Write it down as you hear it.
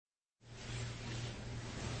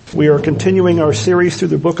We are continuing our series through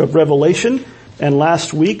the book of Revelation. And last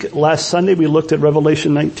Sunday, we looked at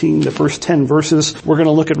Revelation 19, the first 10 verses. We're going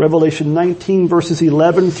to look at Revelation 19, verses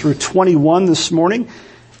 11 through 21 this morning.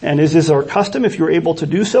 And as is our custom, if you're able to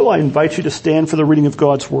do so, I invite you to stand for the reading of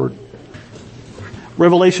God's Word.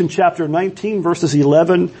 Revelation chapter 19, verses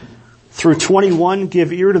 11 through 21,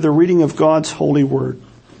 give ear to the reading of God's holy Word.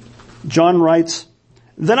 John writes,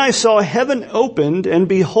 "Then I saw heaven opened, and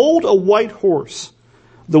behold a white horse.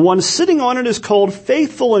 The one sitting on it is called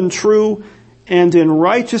Faithful and True, and in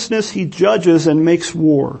righteousness he judges and makes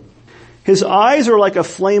war. His eyes are like a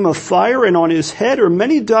flame of fire, and on his head are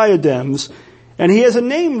many diadems, and he has a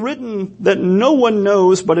name written that no one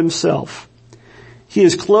knows but himself. He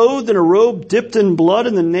is clothed in a robe dipped in blood,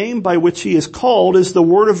 and the name by which he is called is the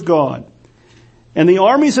Word of God. And the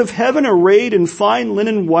armies of heaven, arrayed in fine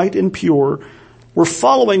linen white and pure, were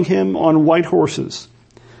following him on white horses.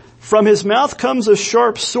 From his mouth comes a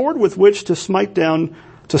sharp sword with which to strike down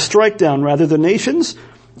the nations,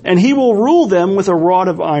 and he will rule them with a rod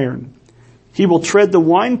of iron. He will tread the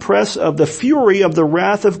winepress of the fury of the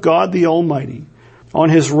wrath of God the Almighty.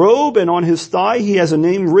 On his robe and on his thigh he has a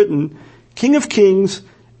name written, King of Kings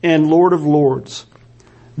and Lord of Lords.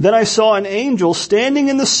 Then I saw an angel standing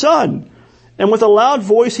in the sun, and with a loud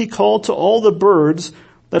voice he called to all the birds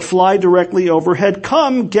that fly directly overhead,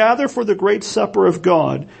 Come, gather for the great supper of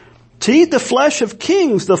God, to eat the flesh of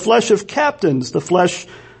kings, the flesh of captains, the flesh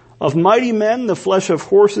of mighty men, the flesh of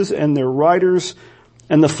horses and their riders,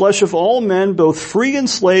 and the flesh of all men, both free and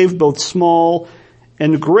slave, both small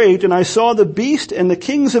and great. And I saw the beast and the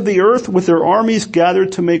kings of the earth with their armies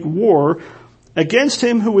gathered to make war against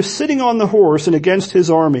him who was sitting on the horse and against his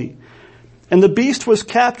army. And the beast was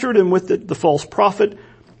captured, and with it the false prophet,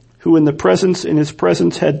 who in his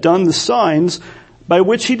presence had done the signs by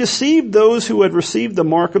which he deceived those who had received the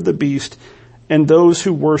mark of the beast and those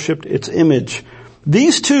who worshipped its image.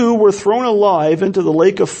 These two were thrown alive into the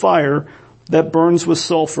lake of fire that burns with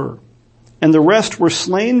sulfur. And the rest were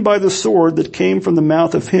slain by the sword that came from the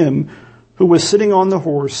mouth of him who was sitting on the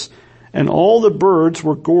horse, and all the birds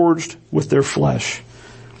were gorged with their flesh."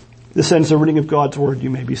 This ends the reading of God's Word.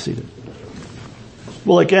 You may be seated.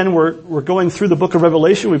 Well, again, we're going through the book of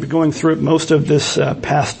Revelation. We've been going through it most of this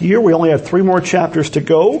past year. We only have 3 more chapters to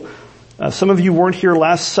go. Some of you weren't here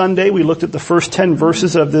last Sunday. We looked at the first 10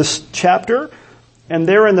 verses of this chapter. And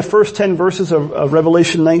there in the first 10 verses of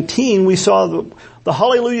Revelation 19, we saw the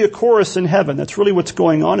Hallelujah chorus in heaven. That's really what's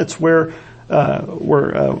going on. It's where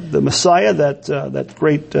the Messiah, that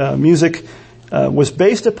great music was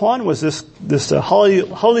based upon, was this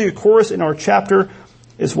Hallelujah chorus in our chapter,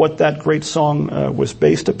 is what that great song was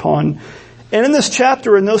based upon. And in this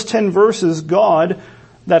chapter, in those 10 verses,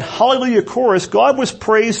 that Hallelujah chorus, God was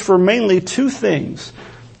praised for mainly 2 things.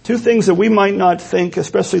 2 things that we might not think,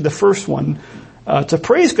 especially the first one, to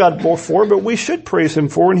praise God for, but we should praise Him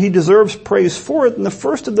for, and He deserves praise for it. And the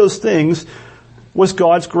first of those things was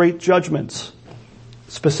God's great judgments.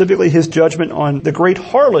 Specifically His judgment on the great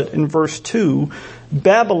harlot in verse 2,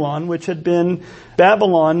 Babylon,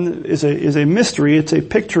 Babylon is a mystery. It's a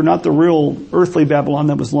picture, not the real earthly Babylon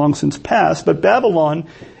that was long since past, but Babylon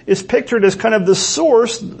is pictured as kind of the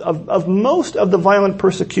source of most of the violent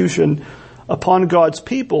persecution upon God's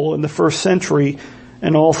people in the first century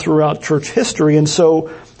and all throughout church history. And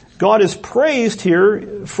so God is praised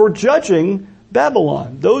here for judging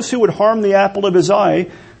Babylon. Those who would harm the apple of His eye,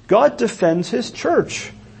 God defends His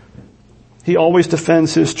church. He always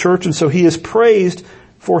defends His church, and so He is praised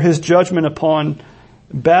for His judgment upon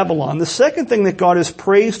Babylon. The second thing that God is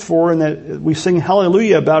praised for, and that we sing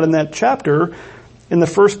hallelujah about in that chapter, in the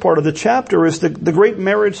first part of the chapter, is the great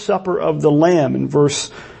marriage supper of the Lamb in verse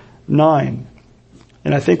 9.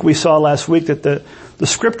 And I think we saw last week that the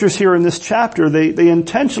scriptures here in this chapter, they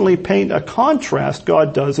intentionally paint a contrast,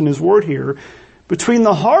 God does in His Word here, between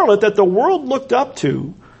the harlot that the world looked up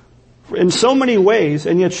to in so many ways,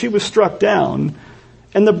 and yet she was struck down,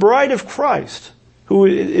 and the bride of Christ, who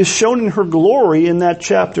is shown in her glory in that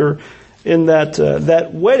chapter, in that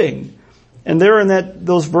wedding. And there in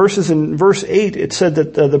those verses, in verse 8, it said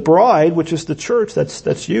that the bride, which is the church,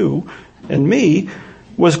 that's you and me,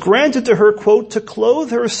 was granted to her, quote, to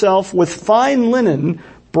clothe herself with fine linen,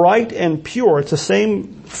 bright and pure. It's the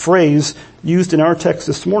same phrase used in our text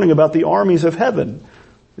this morning about the armies of heaven.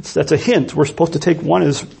 That's a hint. We're supposed to take one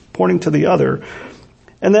as pointing to the other.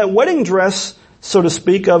 And that wedding dress, so to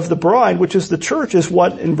speak, of the bride, which is the church, is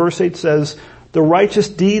what in verse 8 says, the righteous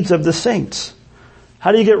deeds of the saints.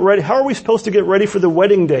 How do you get ready? How are we supposed to get ready for the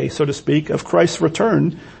wedding day, so to speak, of Christ's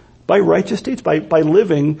return? By righteous deeds, by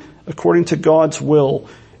living according to God's will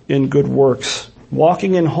in good works.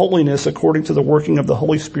 walking in holiness according to the working of the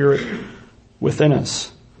Holy Spirit within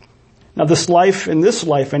us. Now in this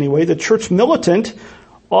life anyway, the church militant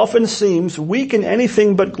often seems weak in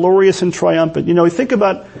anything but glorious and triumphant. You think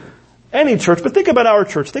about any church, but think about our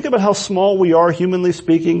church. Think about how small we are, humanly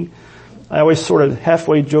speaking. I always sort of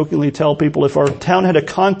halfway jokingly tell people if our town had a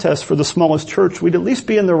contest for the smallest church, we'd at least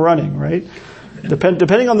be in the running, right?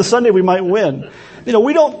 Depending on the Sunday, we might win.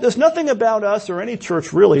 There's nothing about us or any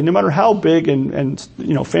church really, no matter how big and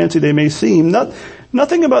fancy they may seem,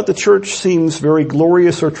 nothing about the church seems very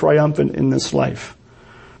glorious or triumphant in this life.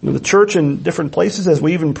 The church in different places, as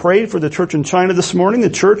we even prayed for the church in China this morning, the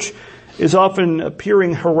church is often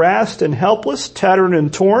appearing harassed and helpless, tattered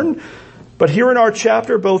and torn. But here in our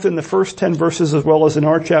chapter, both in the first 10 verses as well as in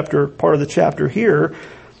our chapter, part of the chapter here,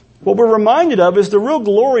 what we're reminded of is the real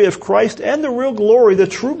glory of Christ and the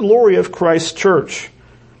true glory of Christ's church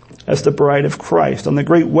as the bride of Christ. On the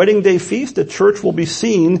great wedding day feast, the church will be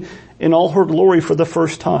seen in all her glory for the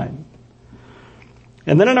first time.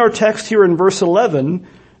 And then in our text here in verse 11,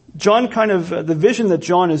 John the vision that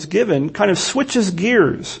John is given kind of switches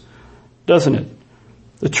gears, doesn't it?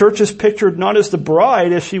 The church is pictured not as the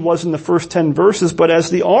bride as she was in the first 10 verses, but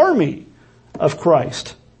as the army of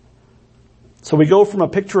Christ. So we go from a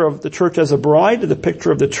picture of the church as a bride to the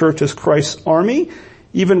picture of the church as Christ's army.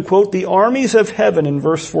 Even quote, the armies of heaven in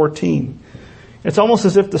verse 14. It's almost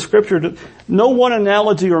as if the scripture, no one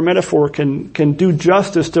analogy or metaphor can do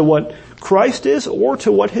justice to what Christ is or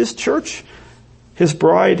to what his church, his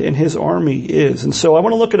bride and his army is. And so I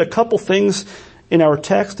want to look at a couple things in our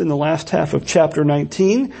text in the last half of chapter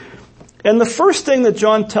 19. And the first thing that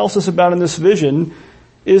John tells us about in this vision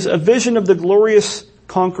is a vision of the glorious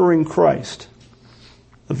conquering Christ.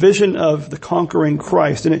 A vision of the conquering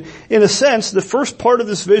Christ. And in a sense, the first part of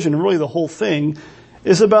this vision, and really the whole thing,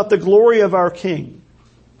 is about the glory of our King,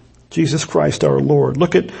 Jesus Christ our Lord.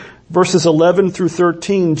 Look at verses 11 through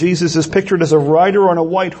 13. Jesus is pictured as a rider on a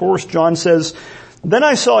white horse. John says, "Then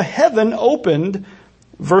I saw heaven opened,"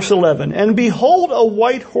 verse 11, "and behold a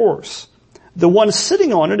white horse. The one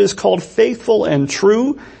sitting on it is called Faithful and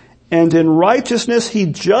True, and in righteousness he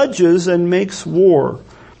judges and makes war.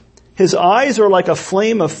 His eyes are like a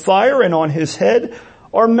flame of fire, and on his head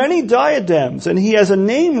are many diadems, and he has a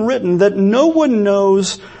name written that no one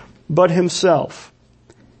knows but himself.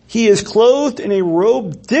 He is clothed in a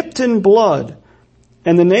robe dipped in blood,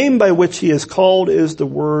 and the name by which he is called is the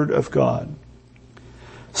Word of God."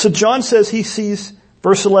 So John says he sees,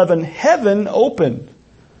 verse 11, heaven opened.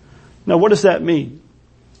 Now what does that mean?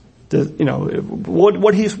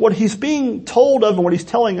 What he's being told of and what he's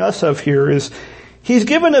telling us of here is he's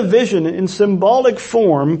given a vision in symbolic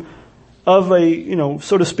form of a,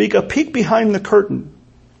 so to speak, a peek behind the curtain.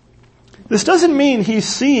 This doesn't mean he's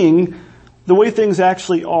seeing the way things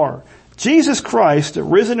actually are. Jesus Christ,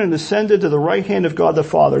 risen and ascended to the right hand of God the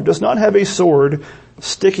Father, does not have a sword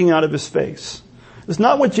sticking out of his face. It's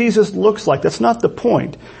not what Jesus looks like. That's not the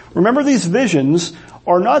point. Remember, these visions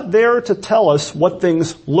are not there to tell us what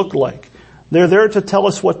things look like. They're there to tell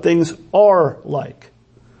us what things are like.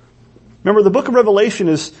 Remember, the book of Revelation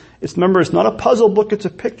it's not a puzzle book, it's a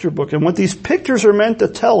picture book. And what these pictures are meant to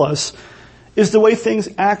tell us is the way things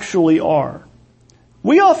actually are.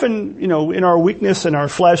 We often, in our weakness and our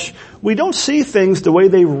flesh, we don't see things the way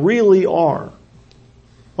they really are.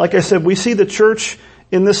 Like I said, we see the church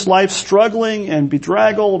in this life struggling and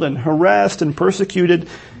bedraggled and harassed and persecuted.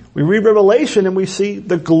 We read Revelation and we see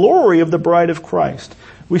the glory of the bride of Christ.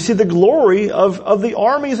 We see the glory of the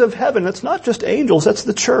armies of heaven. That's not just angels, that's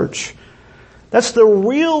the church. That's the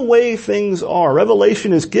real way things are.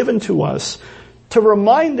 Revelation is given to us to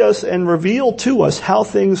remind us and reveal to us how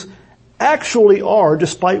things actually are,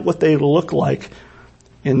 despite what they look like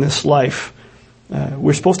in this life.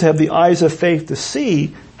 We're supposed to have the eyes of faith to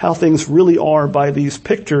see how things really are by these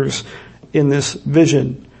pictures in this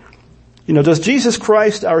vision. Does Jesus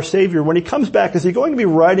Christ, our Savior, when he comes back, is he going to be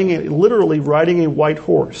literally riding a white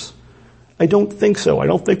horse? I don't think so. I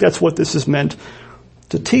don't think that's what this is meant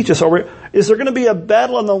to teach us. Is there going to be a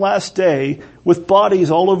battle on the last day with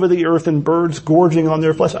bodies all over the earth and birds gorging on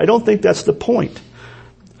their flesh? I don't think that's the point.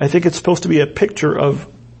 I think it's supposed to be a picture of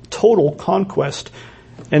total conquest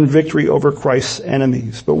and victory over Christ's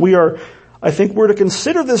enemies. But I think we're to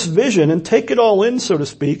consider this vision and take it all in, so to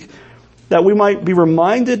speak, that we might be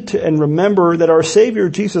reminded and remember that our Savior,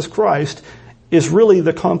 Jesus Christ, is really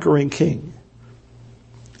the conquering King.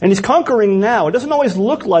 And he's conquering now. It doesn't always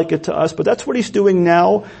look like it to us, but that's what he's doing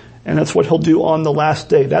now, and that's what he'll do on the last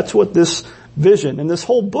day. That's what this vision and this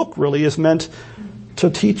whole book really is meant to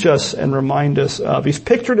teach us and remind us of. He's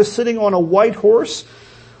pictured as sitting on a white horse.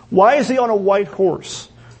 Why is he on a white horse?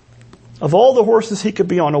 Of all the horses he could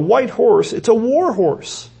be on, a white horse, it's a war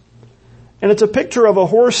horse. And it's a picture of a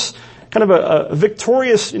horse, kind of a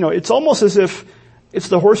victorious, it's almost as if it's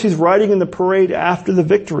the horse he's riding in the parade after the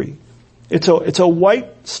victory. It's a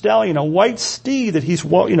white stallion, a white steed that he's,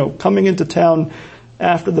 coming into town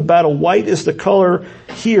after the battle. White is the color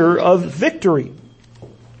here of victory.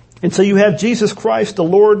 And so you have Jesus Christ, the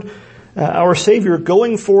Lord, our Savior,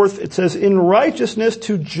 going forth, it says, in righteousness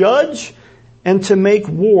to judge and to make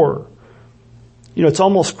war. It's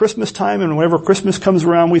almost Christmas time, and whenever Christmas comes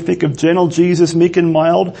around, we think of gentle Jesus, meek and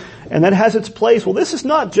mild, and that has its place. Well, this is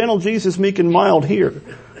not gentle Jesus, meek and mild here.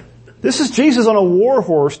 This is Jesus on a war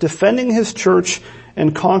horse, defending his church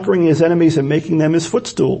and conquering his enemies and making them his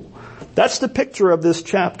footstool. That's the picture of this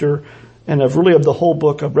chapter and of the whole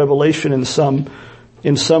book of Revelation in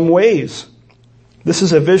some ways. This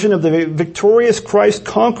is a vision of the victorious Christ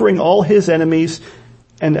conquering all his enemies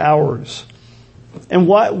and ours. And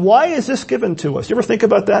why is this given to us? You ever think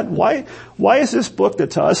about that? Why is this book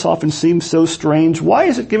that to us often seems so strange, why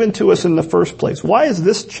is it given to us in the first place? Why is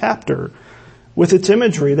this chapter, with its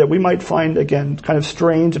imagery that we might find, again, kind of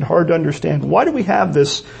strange and hard to understand, why do we have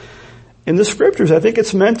this in the scriptures? I think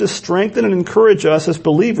it's meant to strengthen and encourage us as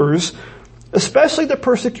believers, especially the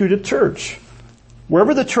persecuted church.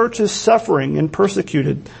 Wherever the church is suffering and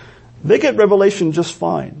persecuted, they get Revelation just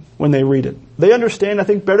fine when they read it. They understand, I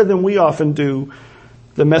think, better than we often do,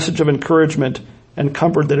 the message of encouragement and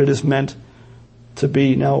comfort that it is meant to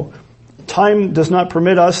be. Now, time does not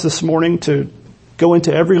permit us this morning to go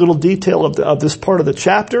into every little detail of this part of the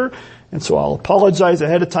chapter, and so I'll apologize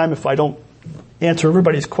ahead of time if I don't answer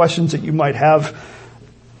everybody's questions that you might have.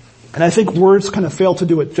 And I think words kind of fail to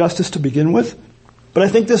do it justice to begin with. But I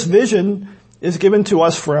think this vision is given to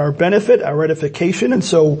us for our benefit, our edification, and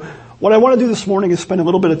so what I want to do this morning is spend a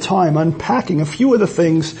little bit of time unpacking a few of the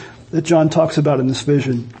things that John talks about in this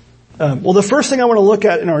vision. Well, the first thing I want to look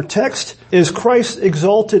at in our text is Christ's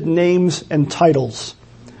exalted names and titles.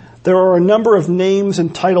 There are a number of names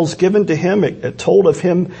and titles given to him, told of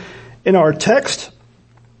him in our text.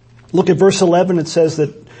 Look at verse 11. It says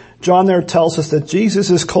that John there tells us that Jesus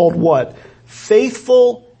is called what?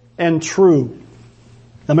 Faithful and true.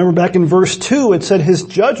 Now remember back in verse 2, it said his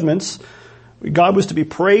judgments, God was to be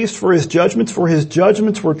praised for his judgments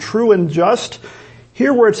were true and just.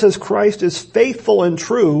 Here where it says Christ is faithful and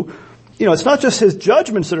true, it's not just his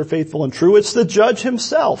judgments that are faithful and true, it's the judge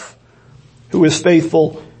himself who is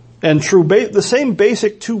faithful and true. The same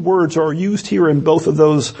basic two words are used here in both of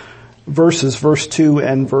those verses, verse 2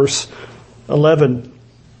 and verse 11.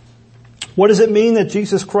 What does it mean that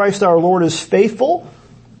Jesus Christ our Lord is faithful?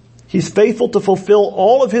 He's faithful to fulfill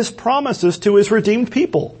all of his promises to his redeemed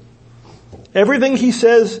people. Everything he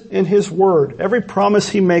says in his word, every promise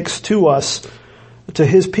he makes to us, to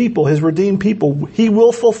his people, his redeemed people, he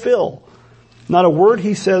will fulfill. Not a word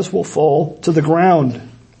he says will fall to the ground.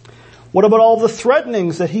 What about all the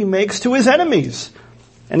threatenings that he makes to his enemies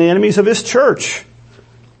and the enemies of his church?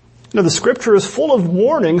 The scripture is full of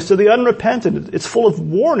warnings to the unrepentant. It's full of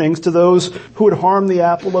warnings to those who would harm the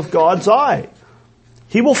apple of God's eye.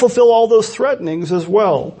 He will fulfill all those threatenings as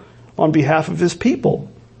well on behalf of his people.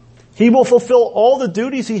 He will fulfill all the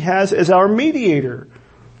duties he has as our mediator,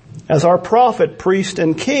 as our prophet, priest,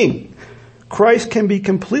 and king. Christ can be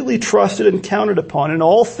completely trusted and counted upon in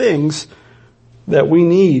all things that we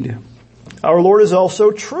need. Our Lord is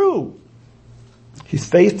also true. He's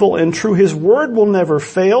faithful and true. His word will never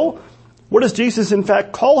fail. What does Jesus in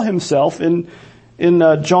fact call himself in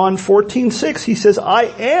John 14:6? He says, I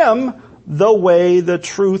am the way, the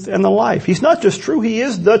truth, and the life. He's not just true, he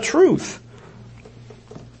is the truth.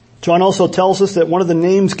 John also tells us that one of the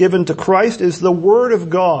names given to Christ is the Word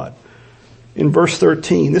of God in verse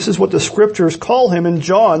 13. This is what the scriptures call him in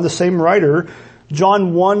John, the same writer,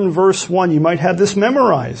 John 1 verse 1. You might have this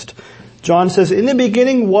memorized. John says, in the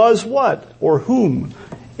beginning was what? Or whom?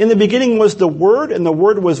 In the beginning was the Word, and the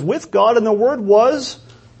Word was with God, and the Word was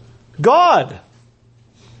God.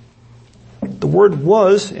 The Word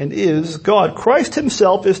was and is God. Christ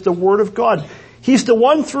himself is the Word of God. He's the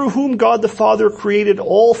one through whom God the Father created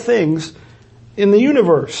all things in the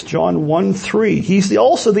universe. John 1:3. He's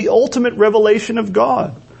also the ultimate revelation of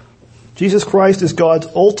God. Jesus Christ is God's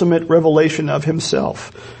ultimate revelation of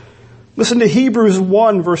himself. Listen to Hebrews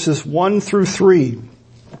 1 verses 1 through 3.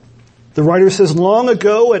 The writer says, long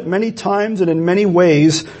ago, at many times and in many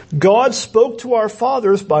ways, God spoke to our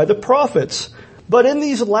fathers by the prophets. But in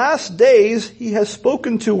these last days, he has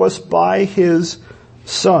spoken to us by his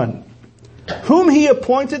Son, whom he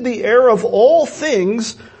appointed the heir of all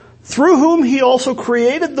things, through whom he also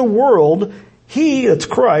created the world. He, that's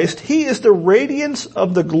Christ, he is the radiance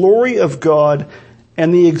of the glory of God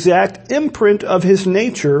and the exact imprint of his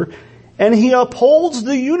nature, and he upholds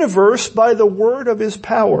the universe by the word of his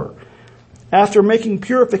power. After making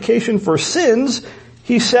purification for sins,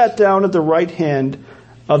 he sat down at the right hand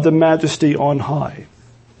of the Majesty on high.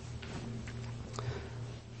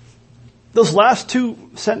 Those last two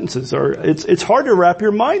sentences it's hard to wrap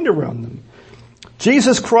your mind around them.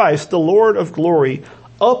 Jesus Christ, the Lord of glory,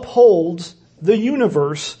 upholds the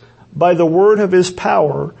universe by the word of his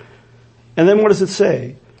power. And then what does it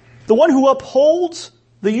say? The one who upholds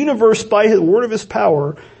the universe by the word of his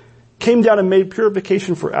power came down and made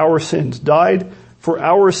purification for our sins, died for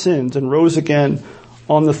our sins, and rose again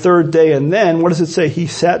on the third day. And then, what does it say? He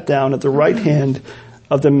sat down at the right hand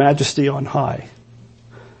of the Majesty on high.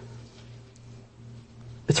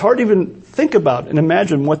 It's hard to even think about and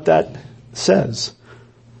imagine what that says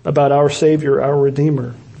about our Savior, our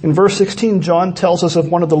Redeemer. In verse 16, John tells us of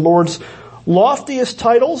one of the Lord's loftiest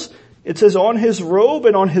titles. It says, on his robe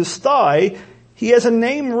and on his thigh, he has a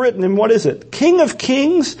name written, and what is it? King of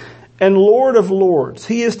Kings and Lord of Lords.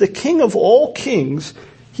 He is the King of all kings.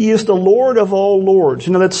 He is the Lord of all lords.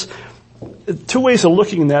 That's two ways of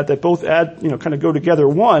looking at that both add, kind of go together.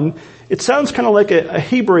 One, it sounds kind of like a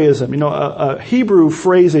Hebraism, a Hebrew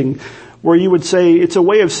phrasing where you would say it's a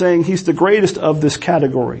way of saying he's the greatest of this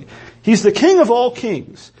category. He's the King of all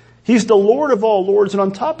kings. He's the Lord of all lords. And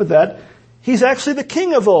on top of that, he's actually the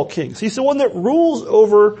King of all kings. He's the one that rules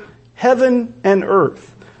over heaven and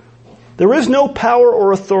earth. There is no power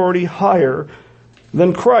or authority higher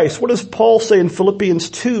than Christ. What does Paul say in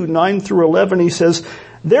Philippians 2, 9 through 11? He says,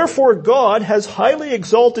 therefore God has highly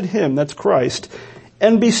exalted him, that's Christ,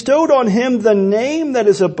 and bestowed on him the name that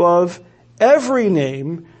is above every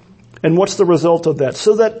name. And what's the result of that?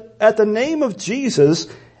 So that at the name of Jesus,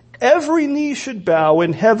 every knee should bow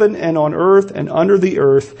in heaven and on earth and under the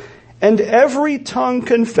earth, and every tongue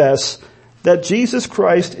confess that Jesus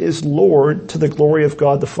Christ is Lord, to the glory of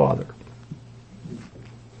God the Father.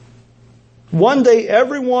 One day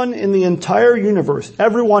everyone in the entire universe,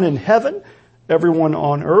 everyone in heaven, everyone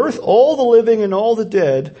on earth, all the living and all the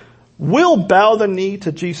dead, will bow the knee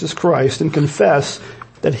to Jesus Christ and confess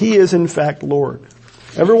that he is in fact Lord.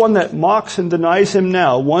 Everyone that mocks and denies him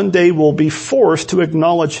now, one day will be forced to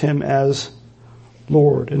acknowledge him as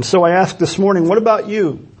Lord. And so I ask this morning, what about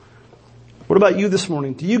you? What about you this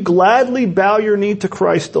morning? Do you gladly bow your knee to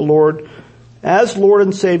Christ the Lord as Lord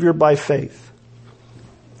and Savior by faith?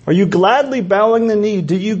 Are you gladly bowing the knee?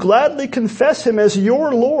 Do you gladly confess him as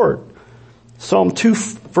your Lord? Psalm 2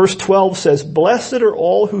 verse 12 says, blessed are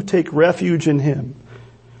all who take refuge in him.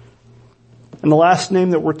 And the last name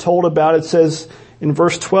that we're told about, it says in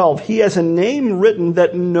verse 12, he has a name written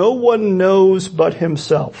that no one knows but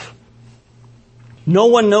himself. No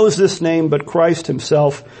one knows this name but Christ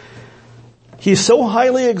himself. He's so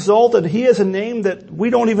highly exalted, he has a name that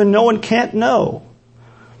we don't even know and can't know.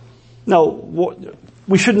 Now,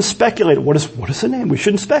 we shouldn't speculate. What is the name? We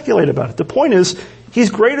shouldn't speculate about it. The point is,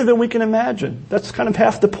 he's greater than we can imagine. That's kind of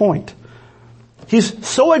half the point. He's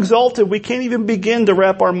so exalted, we can't even begin to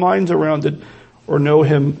wrap our minds around it or know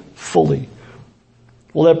him fully.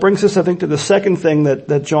 Well, that brings us, I think, to the second thing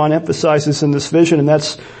that John emphasizes in this vision, and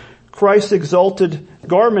that's Christ's exalted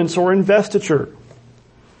garments or investiture.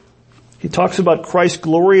 He talks about Christ's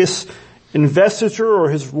glorious investiture or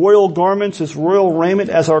his royal garments, his royal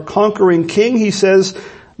raiment as our conquering king. He says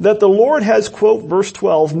that the Lord has, quote, verse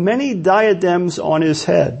 12, many diadems on his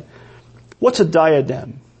head. What's a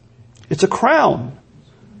diadem? It's a crown.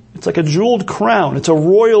 It's like a jeweled crown. It's a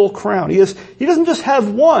royal crown. He doesn't just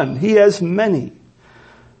have one. He has many.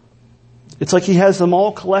 It's like he has them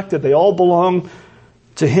all collected. They all belong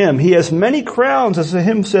to him. He has many crowns, as the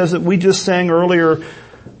hymn says that we just sang earlier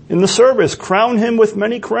in the service. Crown him with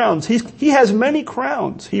many crowns. He has many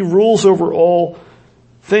crowns. He rules over all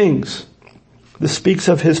things. This speaks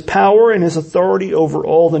of his power and his authority over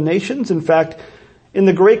all the nations. In fact, in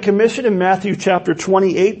the Great Commission in Matthew chapter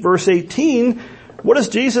 28, verse 18, what does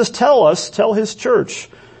Jesus tell his church?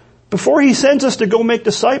 Before he sends us to go make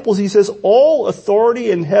disciples, he says, all authority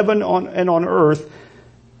in heaven and on earth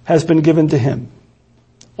has been given to him.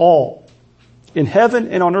 All. In heaven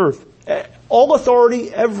and on earth. All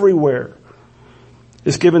authority everywhere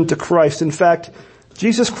is given to Christ. In fact,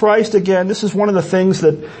 Jesus Christ, again, this is one of the things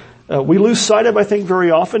that we lose sight of, I think,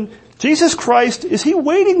 very often. Jesus Christ, is he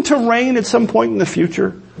waiting to reign at some point in the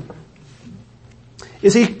future?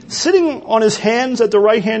 Is he sitting on his hands at the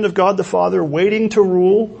right hand of God the Father, waiting to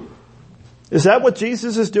rule? Is that what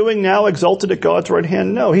Jesus is doing now, exalted at God's right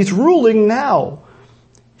hand? No, he's ruling now.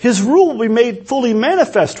 His rule will be made fully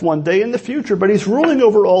manifest one day in the future, but he's ruling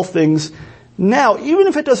over all things now, even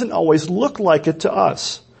if it doesn't always look like it to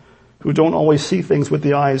us. who don't always see things with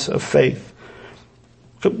the eyes of faith.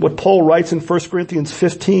 What Paul writes in 1 Corinthians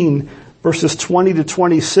 15, verses 20 to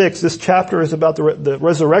 26, this chapter is about the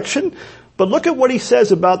resurrection, but look at what he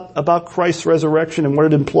says about Christ's resurrection and what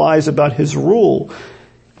it implies about his rule.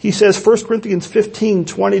 He says, 1 Corinthians 15,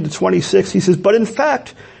 20 to 26, he says, "But in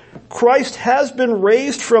fact, Christ has been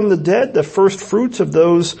raised from the dead, the first fruits of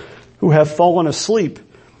those who have fallen asleep.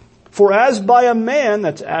 For as by a man,"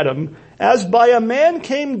 that's Adam, "as by a man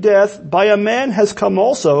came death, by a man has come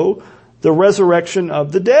also the resurrection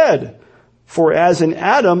of the dead. For as in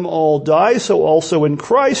Adam all die, so also in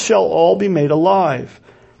Christ shall all be made alive.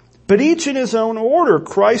 But each in his own order,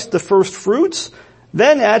 Christ the first fruits,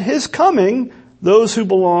 then at his coming, those who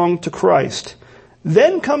belong to Christ.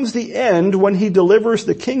 Then comes the end when he delivers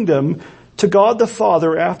the kingdom to God the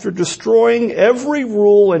Father after destroying every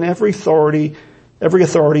rule and every authority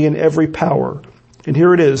and every power." And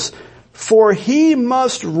here it is. "For he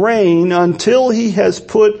must reign until he has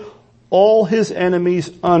put all his enemies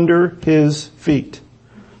under his feet."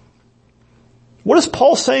 What is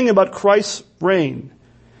Paul saying about Christ's reign?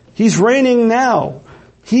 He's reigning now.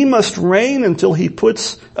 He must reign until he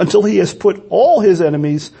has put all his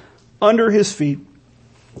enemies under his feet.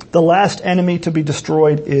 The last enemy to be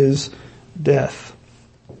destroyed is death.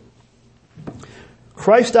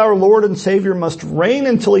 Christ our Lord and Savior must reign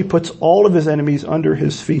until he puts all of his enemies under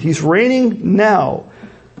his feet. He's reigning now.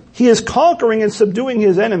 He is conquering and subduing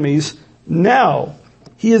his enemies now.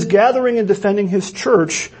 He is gathering and defending his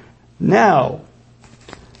church now.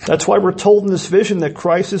 That's why we're told in this vision that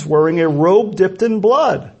Christ is wearing a robe dipped in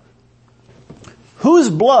blood. Whose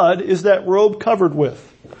blood is that robe covered with?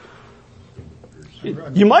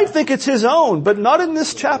 You might think it's his own, but not in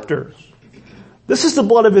this chapter. This is the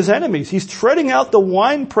blood of his enemies. He's treading out the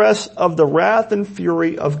winepress of the wrath and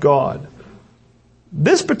fury of God.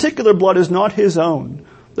 This particular blood is not his own,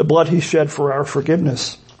 the blood he shed for our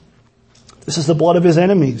forgiveness. This is the blood of his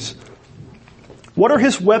enemies. What are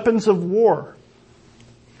his weapons of war?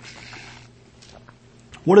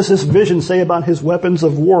 What does this vision say about his weapons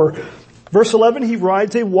of war? Verse 11, he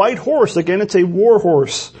rides a white horse. Again, it's a war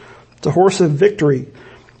horse. It's a horse of victory.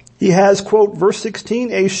 He has, quote, verse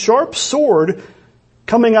 16, a sharp sword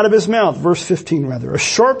coming out of his mouth. Verse 15, rather. A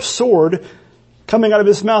sharp sword coming out of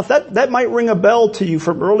his mouth. That might ring a bell to you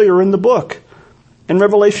from earlier in the book. In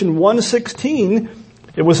Revelation 1:16,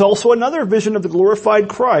 it was also another vision of the glorified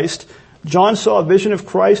Christ. John saw a vision of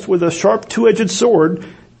Christ with a sharp two-edged sword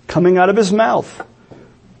coming out of his mouth.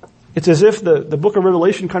 It's as if the book of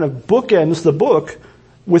Revelation kind of bookends the book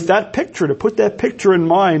with that picture, to put that picture in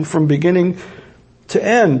mind from beginning to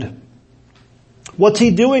end. What's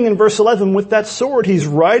he doing in verse 11 with that sword? He's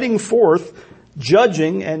riding forth,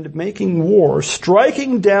 judging and making war,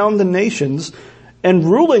 striking down the nations and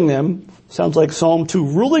ruling them, sounds like Psalm 2,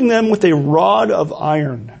 ruling them with a rod of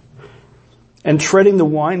iron and treading the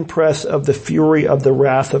winepress of the fury of the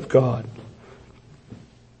wrath of God.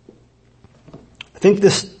 I think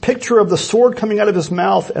this picture of the sword coming out of his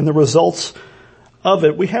mouth and the results of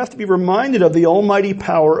it, we have to be reminded of the almighty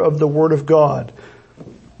power of the Word of God.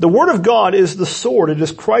 The Word of God is the sword. It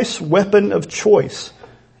is Christ's weapon of choice.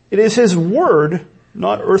 It is his Word,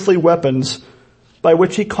 not earthly weapons, by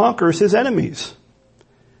which he conquers his enemies.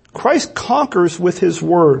 Christ conquers with his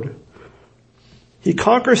Word. He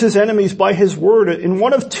conquers his enemies by his Word in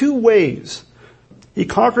one of two ways. He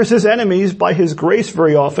conquers his enemies by his grace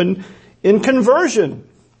very often in conversion.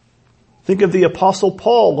 Think of the Apostle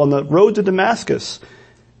Paul on the road to Damascus.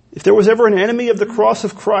 If there was ever an enemy of the cross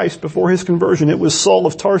of Christ before his conversion, it was Saul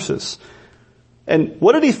of Tarsus. And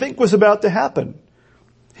what did he think was about to happen?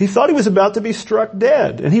 He thought he was about to be struck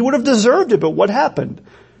dead, and he would have deserved it, but what happened?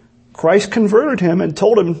 Christ converted him and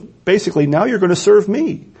told him, basically, now you're going to serve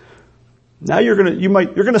me. Now you're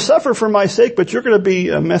going to suffer for my sake, but you're going to be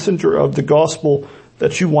a messenger of the gospel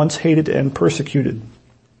that you once hated and persecuted.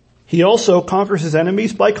 He also conquers his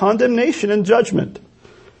enemies by condemnation and judgment.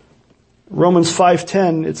 Romans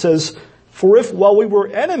 5:10, it says, "For if while we were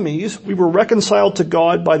enemies, we were reconciled to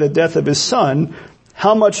God by the death of his Son,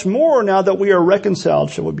 how much more now that we are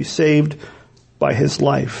reconciled shall we be saved by his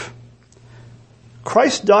life?"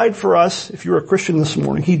 Christ died for us, if you're a Christian this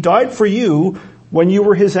morning. He died for you when you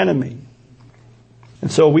were his enemy. And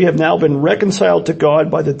so we have now been reconciled to God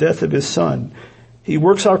by the death of his Son. He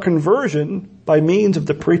works our conversion by means of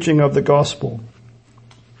the preaching of the gospel.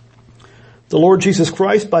 The Lord Jesus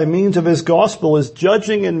Christ, by means of his gospel, is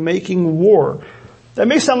judging and making war. That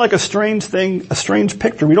may sound like a strange thing, a strange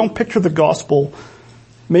picture. We don't picture the gospel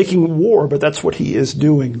making war, but that's what he is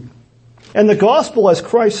doing. And the gospel, as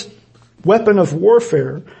Christ's weapon of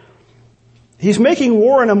warfare, He's making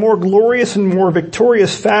war in a more glorious and more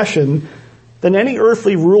victorious fashion than any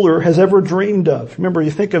earthly ruler has ever dreamed of. Remember,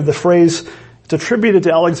 you think of the phrase, it's attributed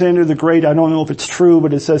to Alexander the Great. I don't know if it's true,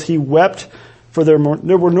 but it says he wept for there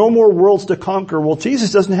were no more worlds to conquer. Well,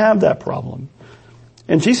 Jesus doesn't have that problem.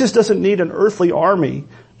 And Jesus doesn't need an earthly army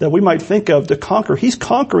that we might think of to conquer. He's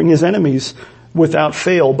conquering his enemies without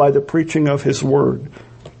fail by the preaching of his word.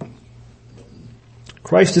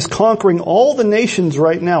 Christ is conquering all the nations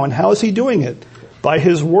right now. And how is he doing it? By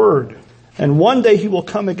his word. And one day he will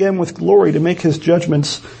come again with glory to make his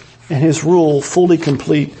judgments and his rule fully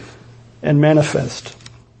complete and manifest.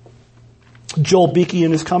 Joel Beeke,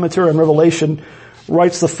 in his commentary on Revelation,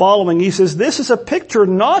 writes the following. He says, this is a picture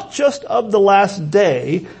not just of the last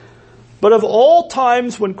day, but of all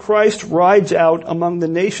times when Christ rides out among the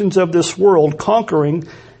nations of this world, conquering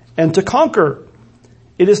and to conquer.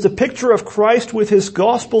 It is the picture of Christ with his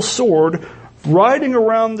gospel sword riding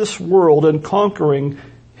around this world and conquering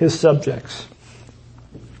his subjects.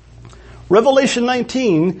 Revelation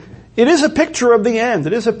 19, it is a picture of the end.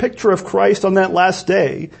 It is a picture of Christ on that last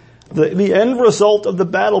day, the end result of the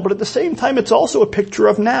battle, but at the same time it's also a picture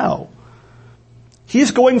of now.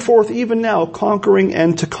 He's going forth even now, conquering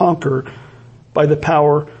and to conquer by the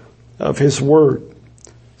power of his word.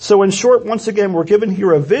 So in short, once again, we're given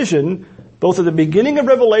here a vision, both at the beginning of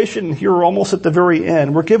Revelation and here almost at the very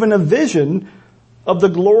end. We're given a vision of the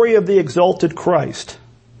glory of the exalted Christ.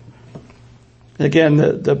 Again,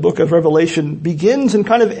 the book of Revelation begins and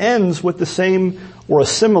kind of ends with the same or a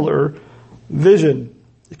similar vision.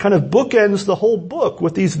 It kind of bookends the whole book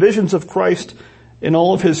with these visions of Christ in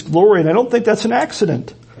all of his glory, and I don't think that's an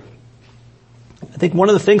accident. I think one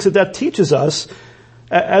of the things that teaches us,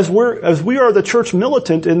 as we are the church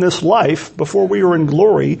militant in this life, before we are in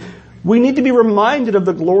glory, we need to be reminded of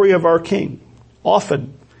the glory of our King,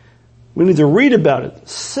 often. We need to read about it,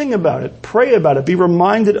 sing about it, pray about it, be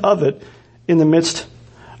reminded of it in the midst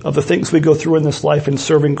of the things we go through in this life in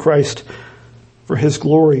serving Christ for his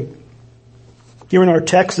glory. Here in our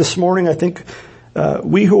text this morning, I think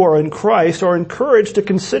we who are in Christ are encouraged to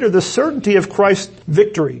consider the certainty of Christ's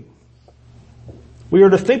victory. We are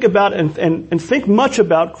to think about and think much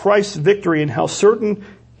about Christ's victory and how certain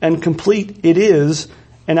and complete it is,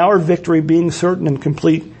 and our victory being certain and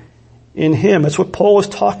complete in him. That's what Paul is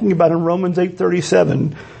talking about in Romans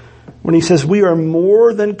 8:37 when he says, we are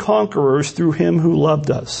more than conquerors through him who loved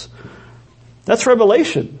us. That's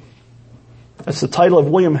Revelation. That's the title of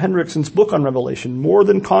William Hendrickson's book on Revelation, More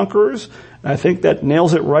Than Conquerors. And I think that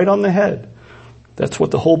nails it right on the head. That's what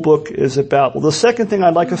the whole book is about. Well, the second thing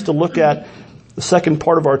I'd like us to look at, the second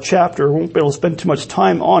part of our chapter, we won't be able to spend too much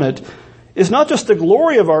time on it, is not just the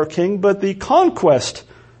glory of our King, but the conquest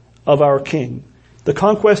of our King. The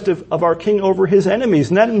conquest of our King over his enemies.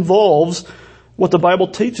 And that involves what the Bible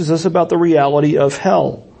teaches us about the reality of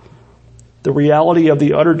hell. The reality of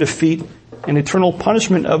the utter defeat and eternal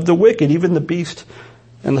punishment of the wicked, even the beast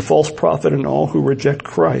and the false prophet and all who reject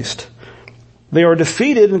Christ. They are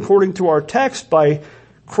defeated, according to our text, by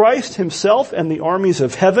Christ himself and the armies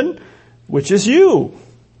of heaven, which is you,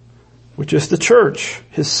 which is the church,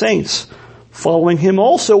 his saints, following him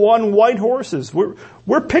also on white horses.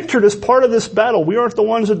 We're pictured as part of this battle. We aren't the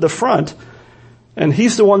ones at the front, and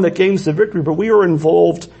he's the one that gains the victory, but we are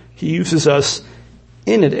involved. He uses us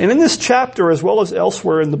in it. And in this chapter, as well as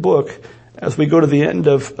elsewhere in the book, as we go to the end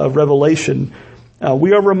of Revelation,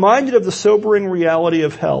 we are reminded of the sobering reality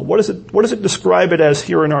of hell. What does it describe it as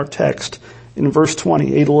here in our text? In verse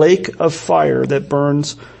 20, a lake of fire that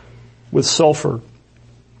burns with sulfur.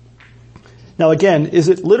 Now again, is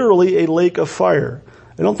it literally a lake of fire?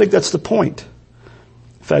 I don't think that's the point.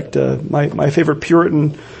 In fact, my favorite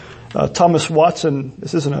Puritan, Thomas Watson,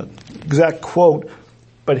 this isn't an exact quote,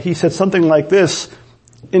 but he said something like this: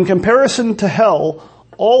 in comparison to hell,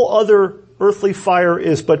 all other earthly fire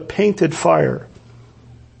is but painted fire.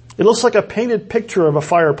 It looks like a painted picture of a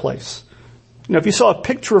fireplace. You know, if you saw a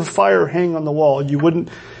picture of fire hanging on the wall, you wouldn't,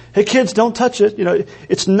 hey kids, don't touch it. You know,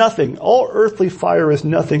 it's nothing. All earthly fire is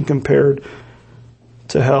nothing compared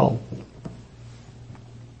to hell.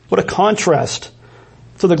 What a contrast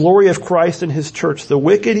to the glory of Christ and his church. The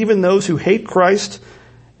wicked, even those who hate Christ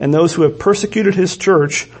and those who have persecuted his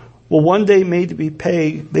church, will one day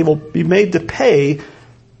they will be made to pay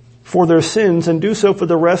for their sins and do so for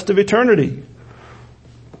the rest of eternity.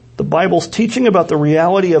 The Bible's teaching about the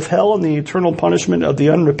reality of hell and the eternal punishment of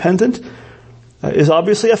the unrepentant is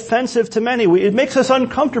obviously offensive to many. It makes us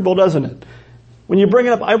uncomfortable, doesn't it? When you bring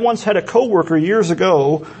it up, I once had a coworker years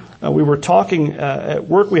ago. We were talking at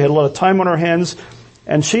work. We had a lot of time on our hands.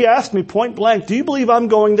 And she asked me point blank, do you believe I'm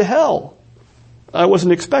going to hell? I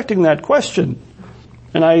wasn't expecting that question.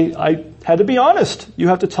 And I had to be honest. You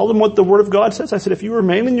have to tell them what the Word of God says. I said, if you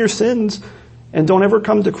remain in your sins and don't ever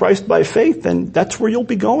come to Christ by faith, then that's where you'll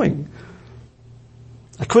be going.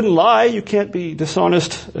 I couldn't lie. You can't be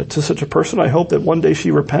dishonest to such a person. I hope that one day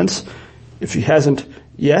she repents, if she hasn't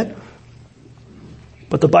yet.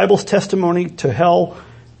 But the Bible's testimony to hell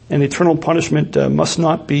and eternal punishment must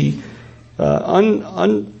not be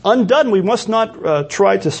undone. We must not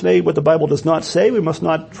try to say what the Bible does not say. We must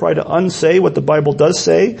not try to unsay what the Bible does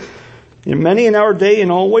say. Many in our day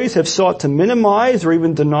and always have sought to minimize or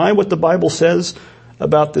even deny what the Bible says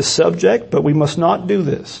about this subject, but we must not do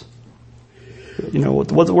this. What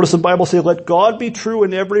does the Bible say? Let God be true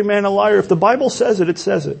and every man a liar. If the Bible says it, it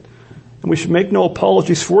says it. And we should make no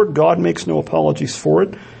apologies for it. God makes no apologies for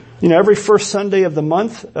it. Every first Sunday of the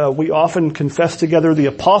month, we often confess together the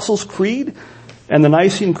Apostles' Creed and the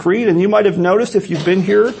Nicene Creed. And you might have noticed if you've been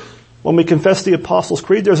here, when we confess the Apostles'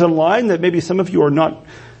 Creed, there's a line that maybe some of you are not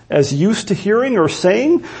as used to hearing or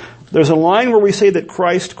saying. There's a line where we say that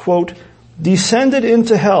Christ, quote, descended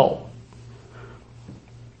into hell.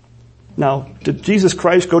 Now, did Jesus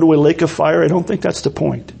Christ go to a lake of fire? I don't think that's the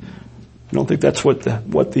point. I don't think that's what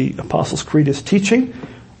the Apostles' Creed is teaching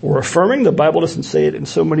or affirming. The Bible doesn't say it in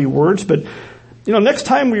so many words, but next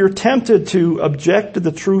time we are tempted to object to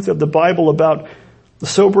the truth of the Bible about the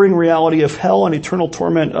sobering reality of hell and eternal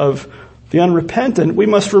torment of the unrepentant, we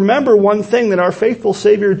must remember one thing, that our faithful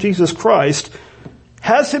Savior Jesus Christ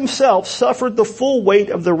has himself suffered the full weight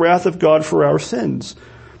of the wrath of God for our sins.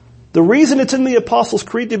 The reason it's in the Apostles'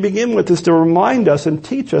 Creed to begin with is to remind us and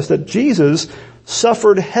teach us that Jesus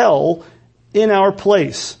suffered hell in our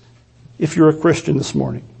place, if you're a Christian this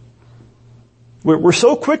morning. We're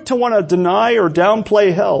so quick to want to deny or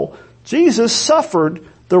downplay hell. Jesus suffered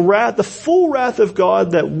the full wrath of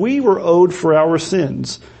God that we were owed for our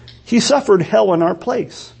sins. He suffered hell in our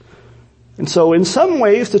place. And so in some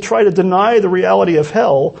ways, to try to deny the reality of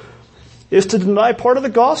hell is to deny part of the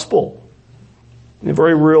gospel in a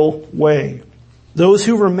very real way. Those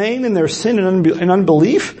who remain in their sin and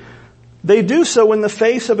unbelief, they do so in the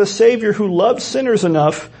face of a Savior who loved sinners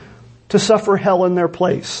enough to suffer hell in their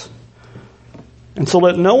place. And so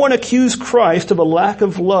let no one accuse Christ of a lack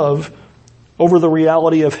of love over the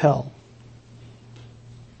reality of hell.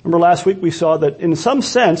 Remember last week we saw that in some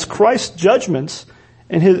sense Christ's judgments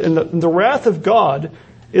and the wrath of God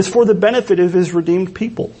is for the benefit of his redeemed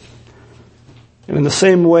people. And in the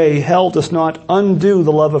same way, hell does not undo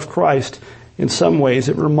the love of Christ in some ways.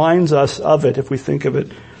 It reminds us of it if we think of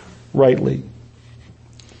it rightly.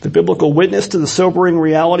 The biblical witness to the sobering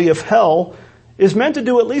reality of hell is meant to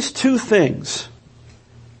do at least two things,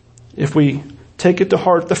 if we take it to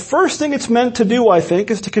heart. The first thing it's meant to do, I think,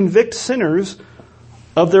 is to convict sinners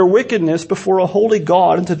of their wickedness before a holy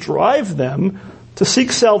God and to drive them to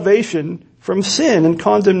seek salvation from sin and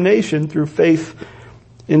condemnation through faith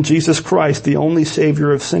in Jesus Christ, the only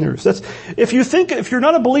Savior of sinners. If you're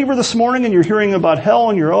not a believer this morning and you're hearing about hell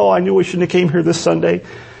and I knew we shouldn't have came here this Sunday.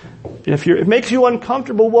 And if it makes you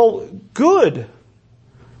uncomfortable, well, good.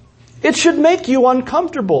 It should make you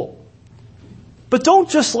uncomfortable. But don't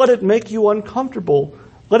just let it make you uncomfortable.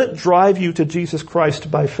 Let it drive you to Jesus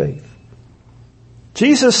Christ by faith.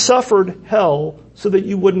 Jesus suffered hell so that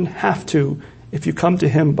you wouldn't have to if you come to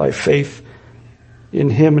him by faith in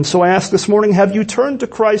him. And so I ask this morning, have you turned to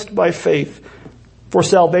Christ by faith for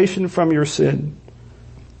salvation from your sin?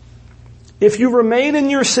 If you remain in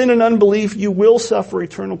your sin and unbelief, you will suffer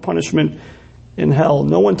eternal punishment in hell.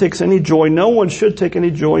 No one takes any joy. No one should take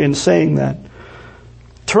any joy in saying that.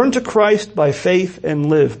 Turn to Christ by faith and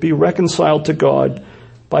live. Be reconciled to God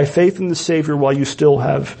by faith in the Savior while you still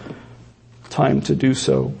have time to do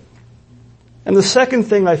so. And the second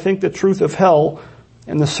thing I think the truth of hell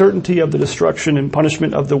and the certainty of the destruction and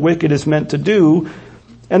punishment of the wicked is meant to do,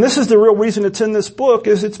 and this is the real reason it's in this book,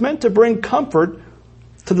 is it's meant to bring comfort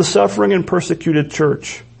to the suffering and persecuted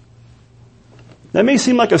church. That may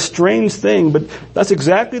seem like a strange thing, but that's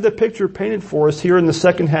exactly the picture painted for us here in the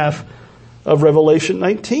second half of Revelation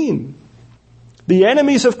 19. The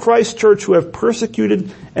enemies of Christ's church who have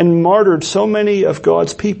persecuted and martyred so many of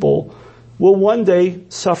God's people will one day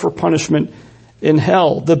suffer punishment in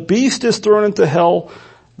hell. The beast is thrown into hell.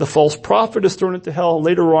 The false prophet is thrown into hell.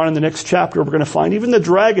 Later on in the next chapter, we're going to find even the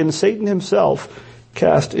dragon, Satan himself,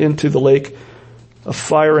 cast into the lake of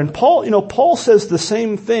fire. And Paul says the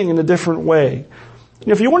same thing in a different way.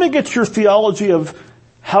 If you want to get your theology of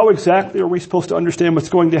how exactly are we supposed to understand what's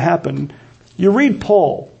going to happen, you read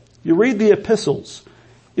Paul. You read the epistles.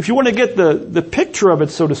 If you want to get the picture of it,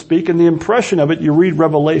 so to speak, and the impression of it, you read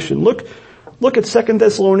Revelation. Look at 2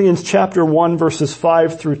 Thessalonians chapter 1, verses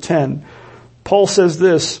 5 through 10. Paul says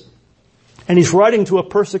this, And he's writing to a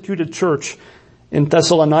persecuted church in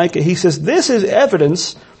Thessalonica. He says, this is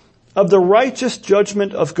evidence of the righteous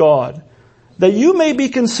judgment of God, that you may be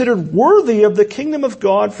considered worthy of the kingdom of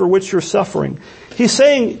God for which you're suffering. He's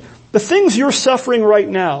saying the things you're suffering right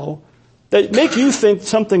now that make you think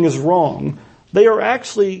something is wrong, they are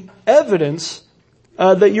actually evidence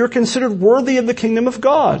that you're considered worthy of the kingdom of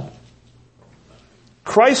God.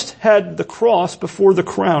 Christ had the cross before the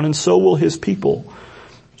crown, and so will his people.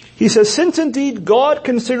 He says, since indeed God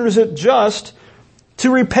considers it just to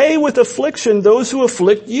repay with affliction those who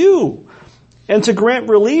afflict you, and to grant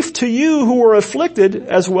relief to you who are afflicted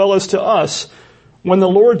as well as to us, when the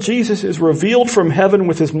Lord Jesus is revealed from heaven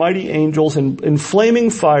with his mighty angels in flaming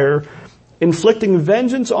fire, inflicting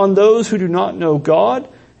vengeance on those who do not know God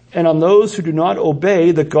and on those who do not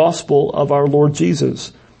obey the gospel of our Lord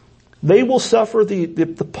Jesus. They will suffer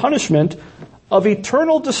the punishment of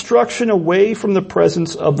eternal destruction away from the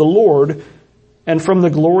presence of the Lord and from the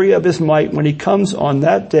glory of his might when he comes on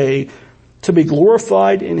that day to be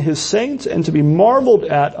glorified in his saints and to be marveled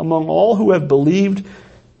at among all who have believed,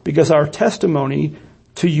 because our testimony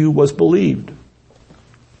to you was believed.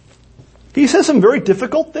 He says some very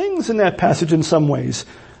difficult things in that passage in some ways,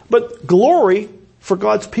 but glory for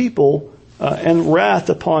God's people and wrath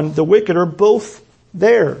upon the wicked are both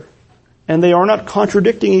there, and they are not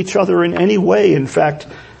contradicting each other in any way. In fact,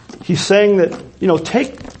 he's saying that,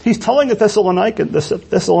 he's telling the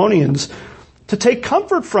Thessalonians to take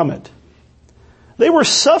comfort from it. They were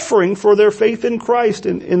suffering for their faith in Christ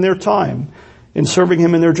in their time, in serving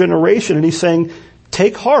him in their generation. And he's saying,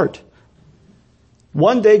 take heart.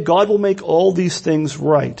 One day God will make all these things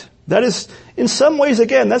right. That is, in some ways,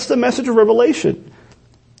 again, that's the message of Revelation.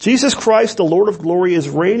 Jesus Christ, the Lord of glory, is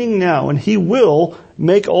reigning now, and he will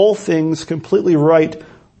make all things completely right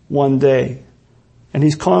one day. And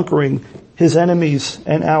he's conquering his enemies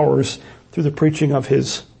and ours through the preaching of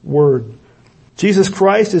his word. Jesus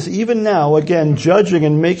Christ is even now, again, judging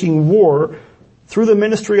and making war through the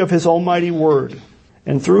ministry of his almighty word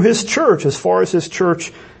and through his church, as far as his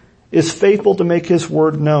church is faithful to make his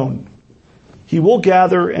word known. He will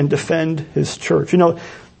gather and defend his church.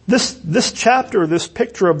 This chapter, this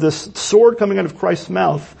picture of this sword coming out of Christ's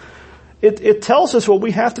mouth, it tells us what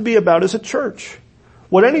we have to be about as a church.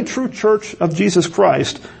 What any true church of Jesus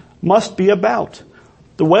Christ must be about.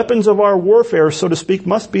 The weapons of our warfare, so to speak,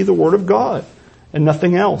 must be the word of God and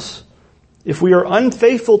nothing else. If we are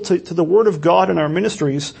unfaithful to the word of God in our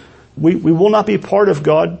ministries, we will not be part of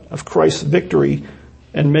Christ's victory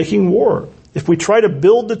and making war. If we try to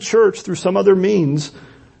build the church through some other means,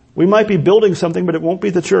 we might be building something, but it won't be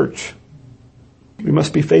the church. We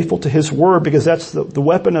must be faithful to his word, because that's the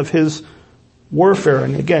weapon of his warfare.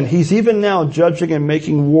 And again, he's even now judging and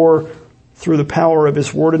making war through the power of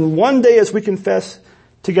his word. And one day, as we confess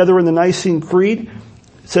together in the Nicene Creed,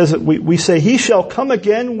 it says that we say, he shall come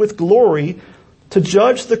again with glory to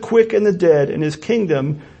judge the quick and the dead, and his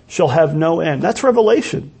kingdom shall have no end. That's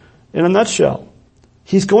Revelation in a nutshell.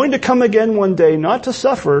 He's going to come again one day, not to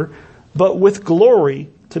suffer, but with glory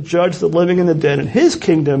to judge the living and the dead. And his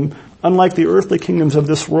kingdom, unlike the earthly kingdoms of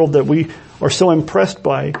this world that we are so impressed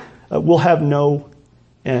by, will have no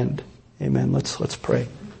end. Amen. Let's pray.